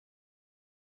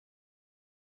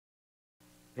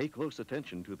Pay close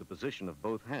attention to the position of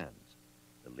both hands.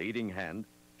 The leading hand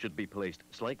should be placed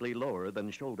slightly lower than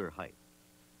shoulder height.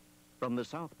 From the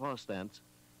southpaw stance,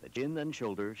 the chin and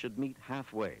shoulder should meet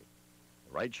halfway.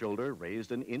 The right shoulder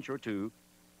raised an inch or two,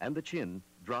 and the chin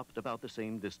dropped about the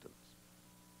same distance.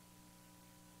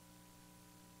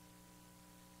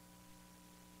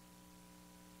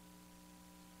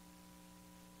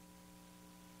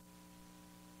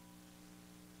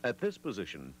 At this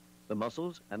position, the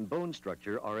muscles and bone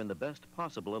structure are in the best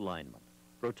possible alignment,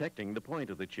 protecting the point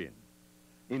of the chin.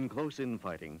 In close-in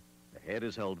fighting, the head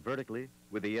is held vertically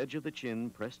with the edge of the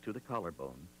chin pressed to the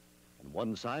collarbone, and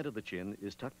one side of the chin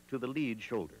is tucked to the lead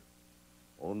shoulder.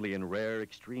 Only in rare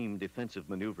extreme defensive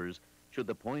maneuvers should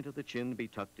the point of the chin be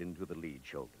tucked into the lead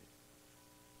shoulder.